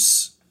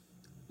loose,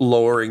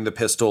 lowering the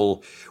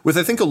pistol with,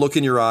 I think, a look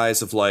in your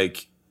eyes of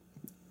like,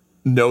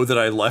 know that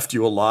I left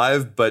you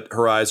alive, but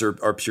her eyes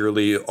are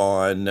purely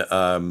on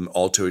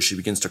Alto as she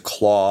begins to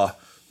claw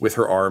with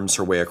her arms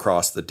her way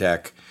across the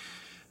deck.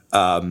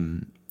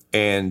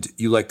 And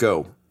you let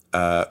go.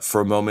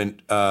 For a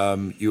moment,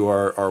 you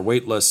are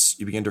weightless.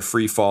 You begin to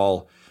free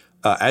fall.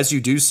 As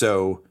you do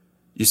so,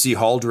 you see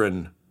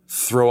Haldren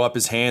throw up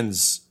his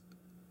hands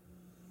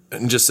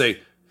and just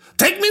say,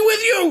 "Take me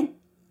with you!"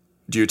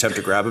 Do you attempt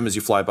to grab him as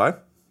you fly by?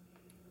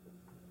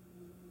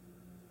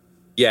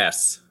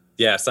 Yes,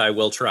 I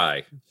will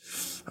try.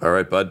 All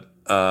right, bud.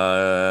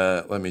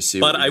 Let me see.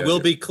 But I will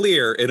be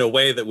clear in a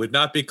way that would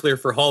not be clear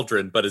for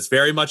Haldren, but is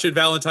very much in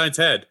Valentine's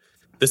head.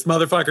 This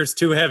motherfucker's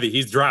too heavy.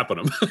 He's dropping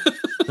him.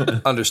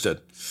 Understood.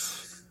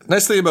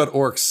 Nice thing about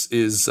orcs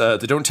is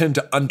they don't tend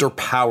to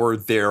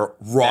underpower their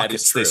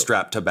rockets they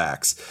strap to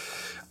backs.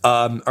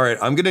 All right,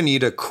 I'm going to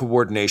need a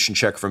coordination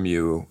check from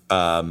you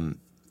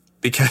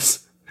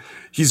because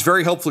he's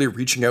very helpfully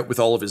reaching out with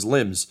all of his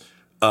limbs,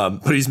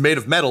 but he's made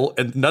of metal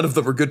and none of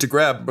them are good to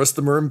grab. Most of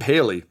them are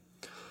impaley.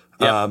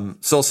 Yep.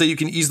 So I'll say you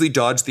can easily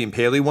dodge the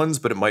impaley ones,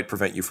 but it might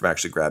prevent you from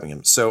actually grabbing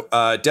him. So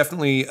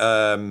definitely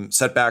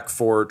setback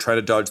for trying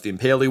to dodge the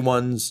impaley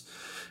ones.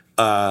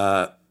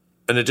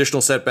 An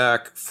additional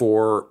setback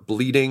for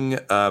bleeding.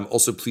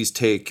 Also, please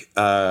take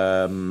 3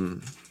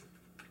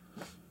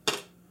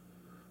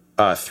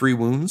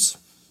 wounds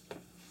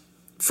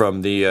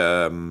from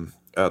the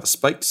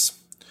spikes.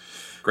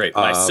 Great.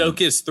 My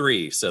soak is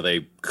 3, so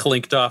they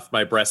clinked off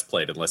my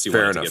breastplate unless you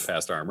wanted to get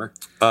past armor.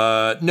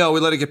 No, we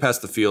let it get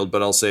past the field,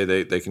 but I'll say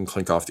they can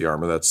clink off the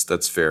armor.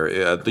 That's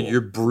fair. Cool.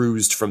 You're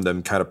bruised from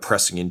them kind of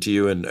pressing into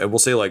you, and we'll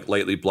say like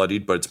lightly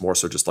bloodied, but it's more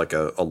so just like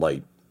a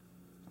light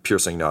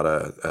piercing, not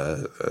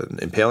an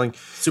impaling.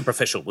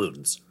 Superficial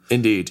wounds.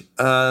 Indeed. It's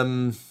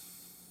going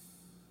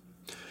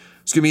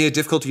to be a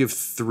difficulty of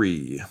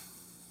 3.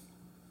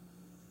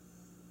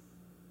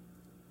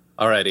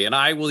 Alrighty, and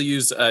I will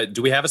use,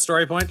 do we have a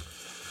story point?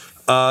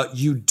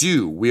 You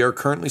do. We are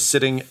currently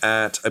sitting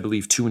at, I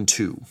believe, 2 and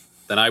 2.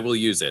 Then I will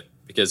use it,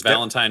 because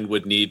Valentine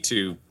would need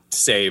to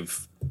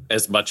save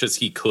as much as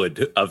he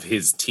could of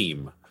his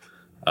team.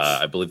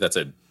 I believe that's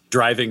a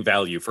driving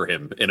value for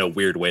him in a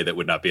weird way that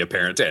would not be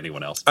apparent to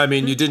anyone else. I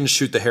mean, you didn't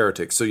shoot the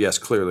heretic, so yes,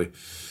 clearly.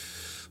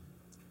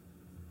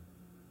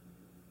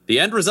 The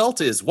end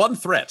result is 1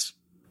 threat.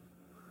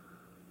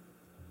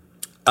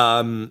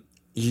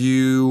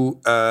 You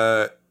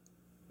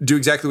do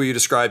exactly what you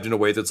described in a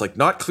way that's like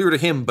not clear to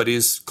him, but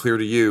is clear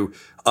to you.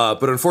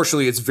 But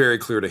unfortunately, it's very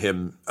clear to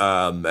him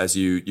as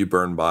you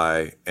burn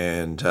by,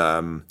 and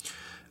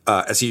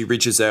as he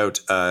reaches out,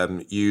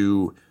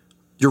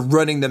 you're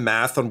running the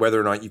math on whether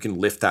or not you can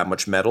lift that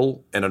much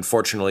metal. And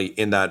unfortunately,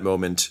 in that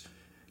moment,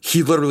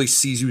 he literally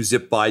sees you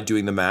zip by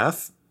doing the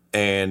math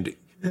and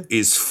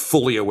is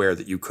fully aware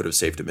that you could have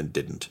saved him and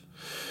didn't.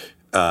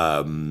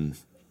 In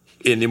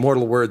the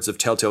immortal words of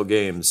Telltale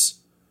Games,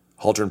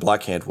 Haldren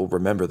Blackhand will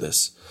remember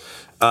this.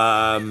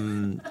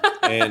 And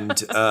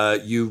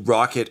you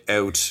rocket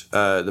out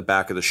the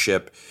back of the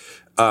ship.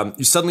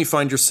 You suddenly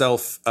find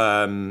yourself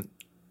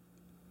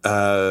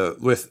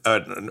with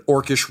an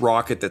orcish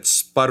rocket that's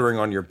sputtering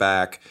on your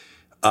back,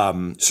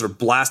 sort of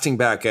blasting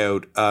back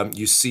out.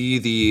 You see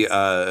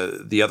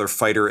the other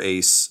fighter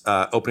ace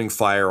opening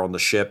fire on the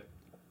ship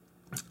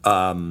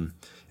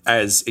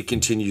as it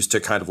continues to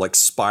kind of like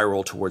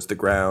spiral towards the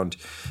ground.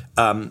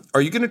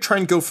 Are you going to try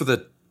and go for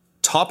the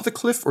top of the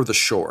cliff or the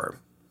shore?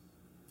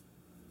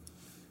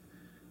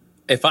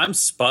 If I'm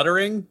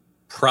sputtering,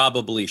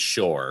 probably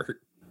shore.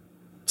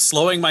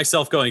 Slowing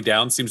myself going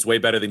down seems way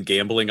better than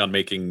gambling on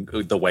making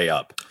the way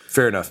up.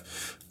 Fair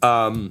enough.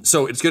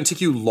 So it's going to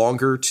take you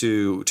longer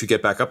to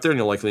get back up there, and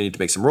you'll likely need to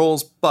make some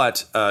rolls,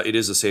 but it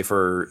is a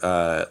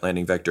safer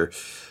landing vector.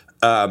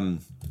 So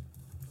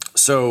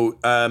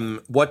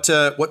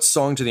what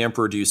song to the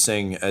Emperor do you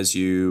sing as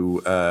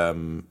you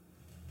sputter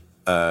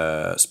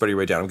your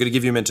way down? I'm going to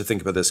give you a minute to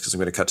think about this because I'm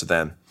going to cut to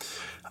then.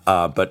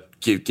 But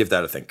give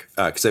that a think,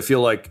 because I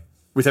feel like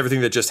with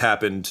everything that just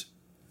happened,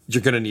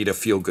 you're going to need a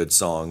feel-good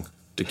song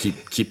to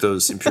keep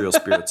those Imperial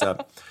spirits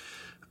up.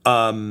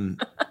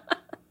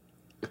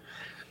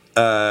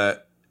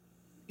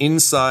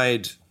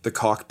 Inside the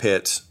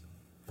cockpit,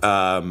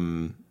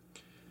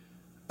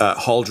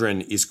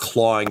 Haldren is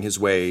clawing his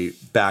way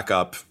back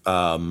up.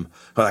 Like,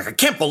 I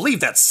can't believe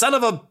that son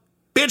of a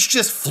bitch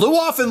just flew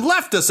off and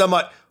left us. I'm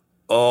like,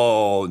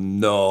 oh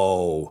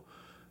no.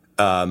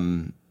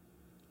 And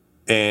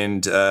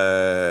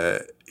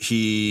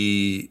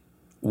he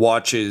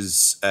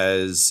watches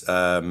as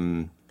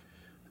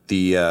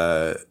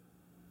the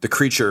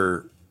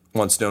creature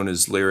once known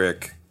as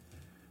Lyric,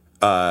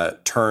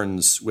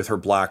 turns with her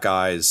black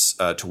eyes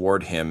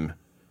toward him,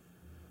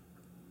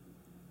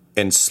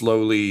 and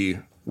slowly,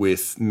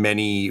 with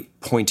many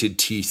pointed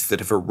teeth that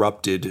have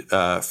erupted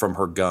from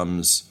her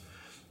gums,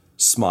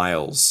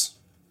 smiles.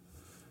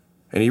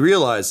 And he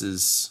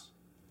realizes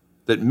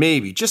that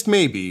maybe, just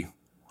maybe,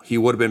 he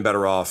would have been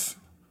better off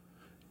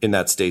in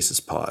that stasis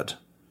pod.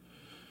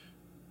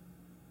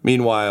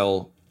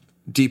 Meanwhile,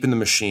 deep in the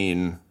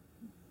machine,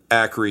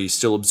 Acri,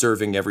 still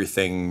observing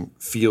everything,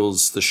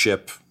 feels the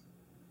ship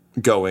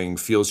going,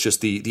 feels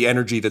just the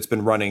energy that's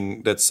been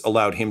running, that's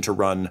allowed him to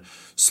run,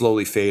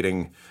 slowly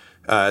fading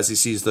as he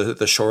sees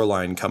the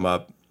shoreline come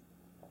up.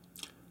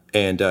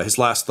 And his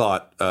last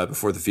thought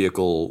before the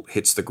vehicle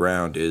hits the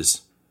ground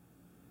is,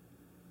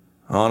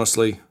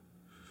 honestly,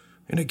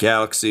 in a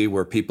galaxy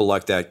where people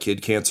like that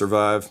kid can't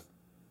survive,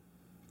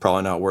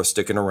 probably not worth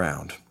sticking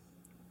around.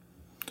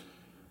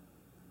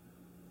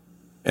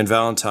 And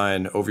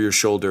Valentine, over your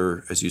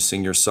shoulder as you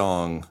sing your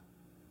song,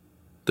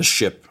 the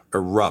ship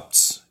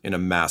erupts in a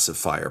massive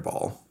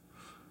fireball.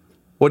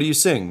 What do you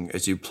sing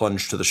as you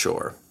plunge to the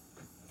shore?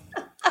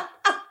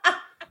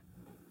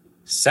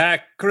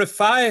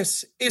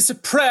 Sacrifice is a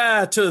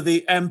prayer to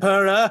the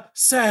Emperor.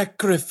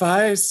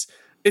 Sacrifice.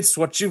 It's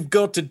what you've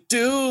got to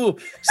do.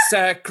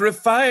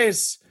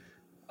 Sacrifice.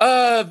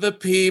 The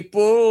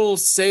people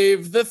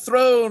save the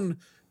throne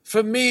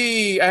for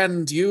me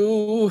and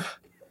you.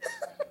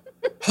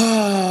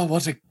 Ah,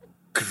 what a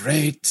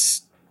great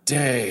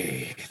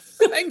day.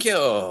 Thank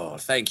you.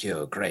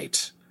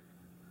 Great.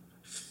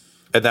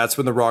 And that's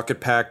when the rocket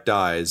pack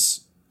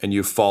dies and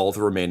you fall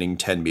the remaining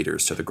 10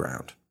 meters to the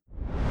ground.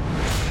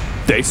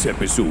 This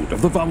episode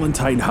of the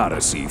Valentine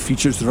Heresy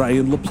features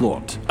Ryan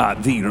LaPlante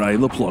at the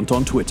Ryan LaPlante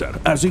on Twitter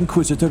as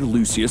Inquisitor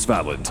Lucius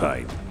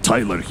Valentine,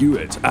 Tyler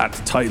Hewitt at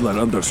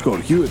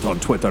Tyler_Hewitt on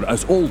Twitter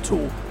as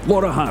Alto,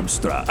 Laura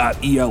Hamstra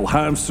at EL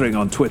Hamstring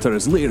on Twitter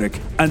as Lyric,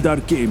 and our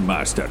Game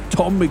Master,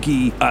 Tom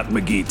McGee at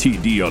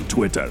McGeeTD on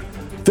Twitter.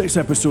 This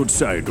episode's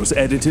sound was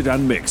edited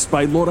and mixed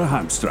by Laura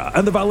Hamstra,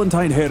 and the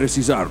Valentine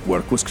Heresy's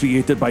artwork was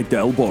created by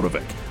Del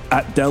Borovic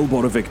at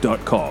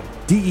delborovic.com,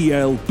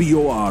 DELBOROVIC.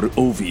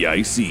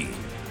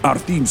 Our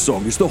theme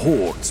song is The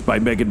Hordes by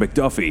Megan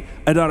McDuffie,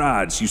 and our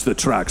ads use the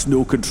tracks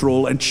No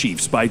Control and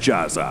Chiefs by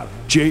Jazzar,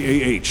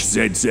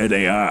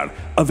 JAHZZAR,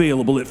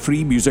 available at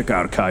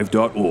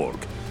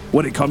freemusicarchive.org.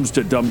 When it comes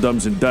to Dum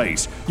Dums and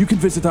Dice, you can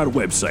visit our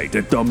website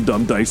at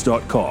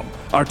dumdumdice.com.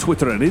 Our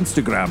Twitter and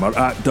Instagram are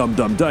at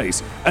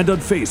dumdumdice, and on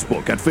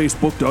Facebook at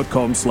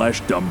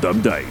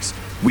facebook.com/dumdumdice.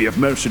 We have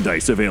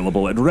merchandise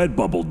available at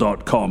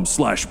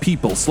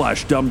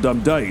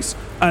redbubble.com/people/dumdumdice,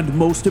 and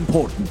most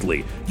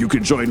importantly, you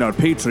can join our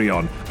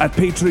Patreon at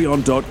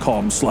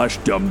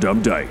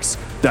patreon.com/dumdumdice.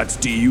 That's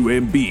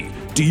DUMBDICE.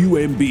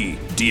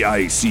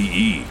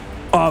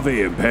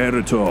 Ave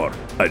Imperator,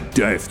 and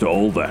death to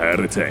all the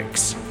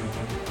heretics.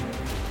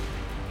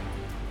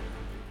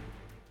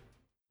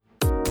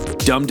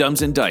 Dum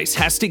Dums and Dice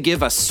has to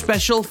give a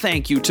special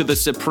thank you to the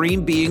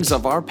supreme beings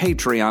of our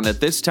Patreon at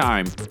this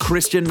time: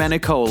 Christian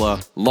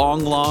Menicola,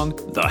 Long,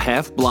 the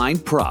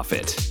Half-Blind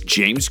Prophet,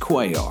 James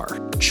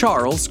Cuellar,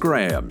 Charles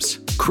Grams,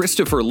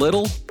 Christopher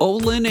Little,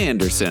 Olin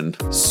Anderson,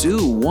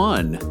 Sue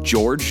One,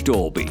 George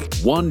Dolby,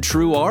 One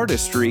True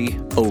Artistry,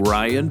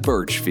 Orion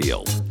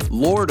Birchfield,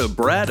 Lord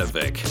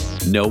Abradovic,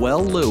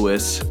 Noel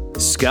Lewis,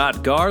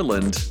 Scott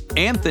Garland,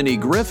 Anthony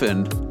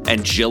Griffin,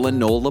 and Jill and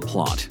Noel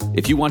LaPlante.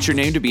 If you want your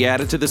name to be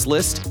added to this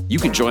list, you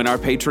can join our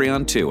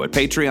Patreon too at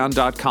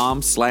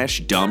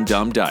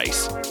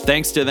patreon.com/dumdumdice.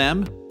 Thanks to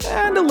them,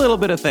 and a little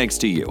bit of thanks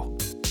to you.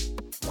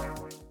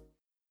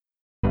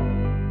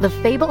 The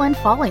Fable and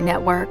Folly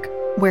Network,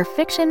 where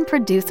fiction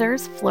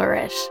producers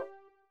flourish.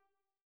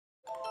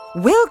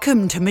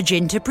 Welcome to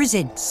Magenta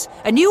Presents,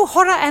 a new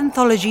horror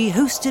anthology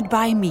hosted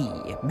by me,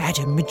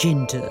 Madam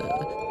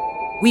Magenta.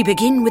 We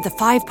begin with the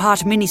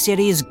 5-part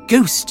miniseries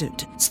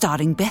Ghosted,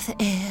 starring Beth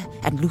Eyre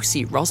and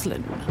Lucy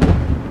Roslin.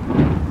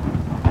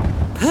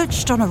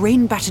 Perched on a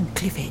rain-battered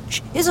cliff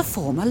edge is a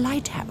former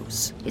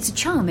lighthouse. It's a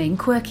charming,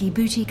 quirky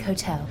boutique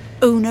hotel.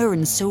 Owner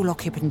and sole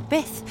occupant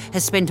Beth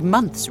has spent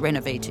months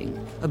renovating,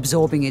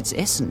 absorbing its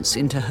essence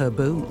into her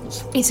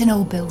bones. It's an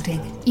old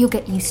building. You'll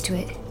get used to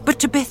it. But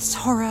to Beth's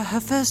horror, her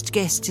first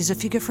guest is a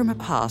figure from a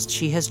past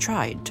she has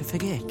tried to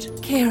forget.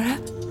 Kira?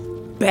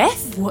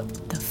 Beth?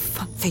 What the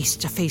fuck? Face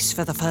to face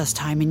for the first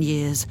time in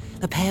years,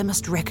 the pair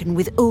must reckon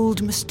with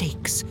old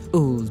mistakes,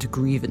 old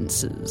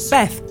grievances.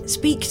 Beth,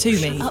 speak to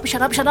me.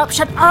 Shut up!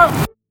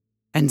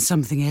 And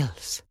something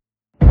else.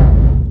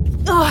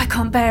 Oh, I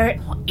can't bear it.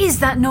 What is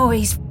that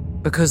noise?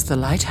 Because the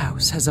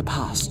lighthouse has a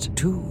past,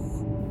 too.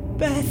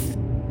 Beth.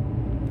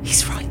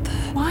 He's right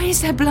there. Why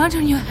is there blood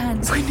on your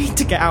hands? We need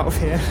to get out of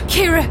here.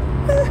 Kira!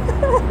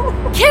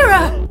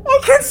 Kira! I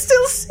can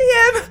still see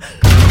him!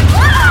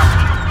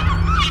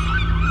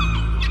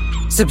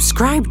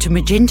 Subscribe to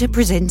Magenta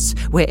Presents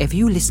wherever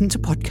you listen to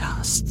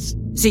podcasts.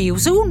 See you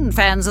soon,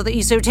 fans of the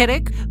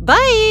esoteric.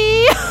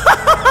 Bye!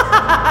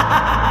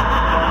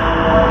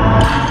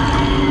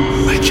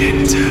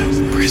 Magenta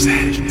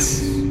Presents.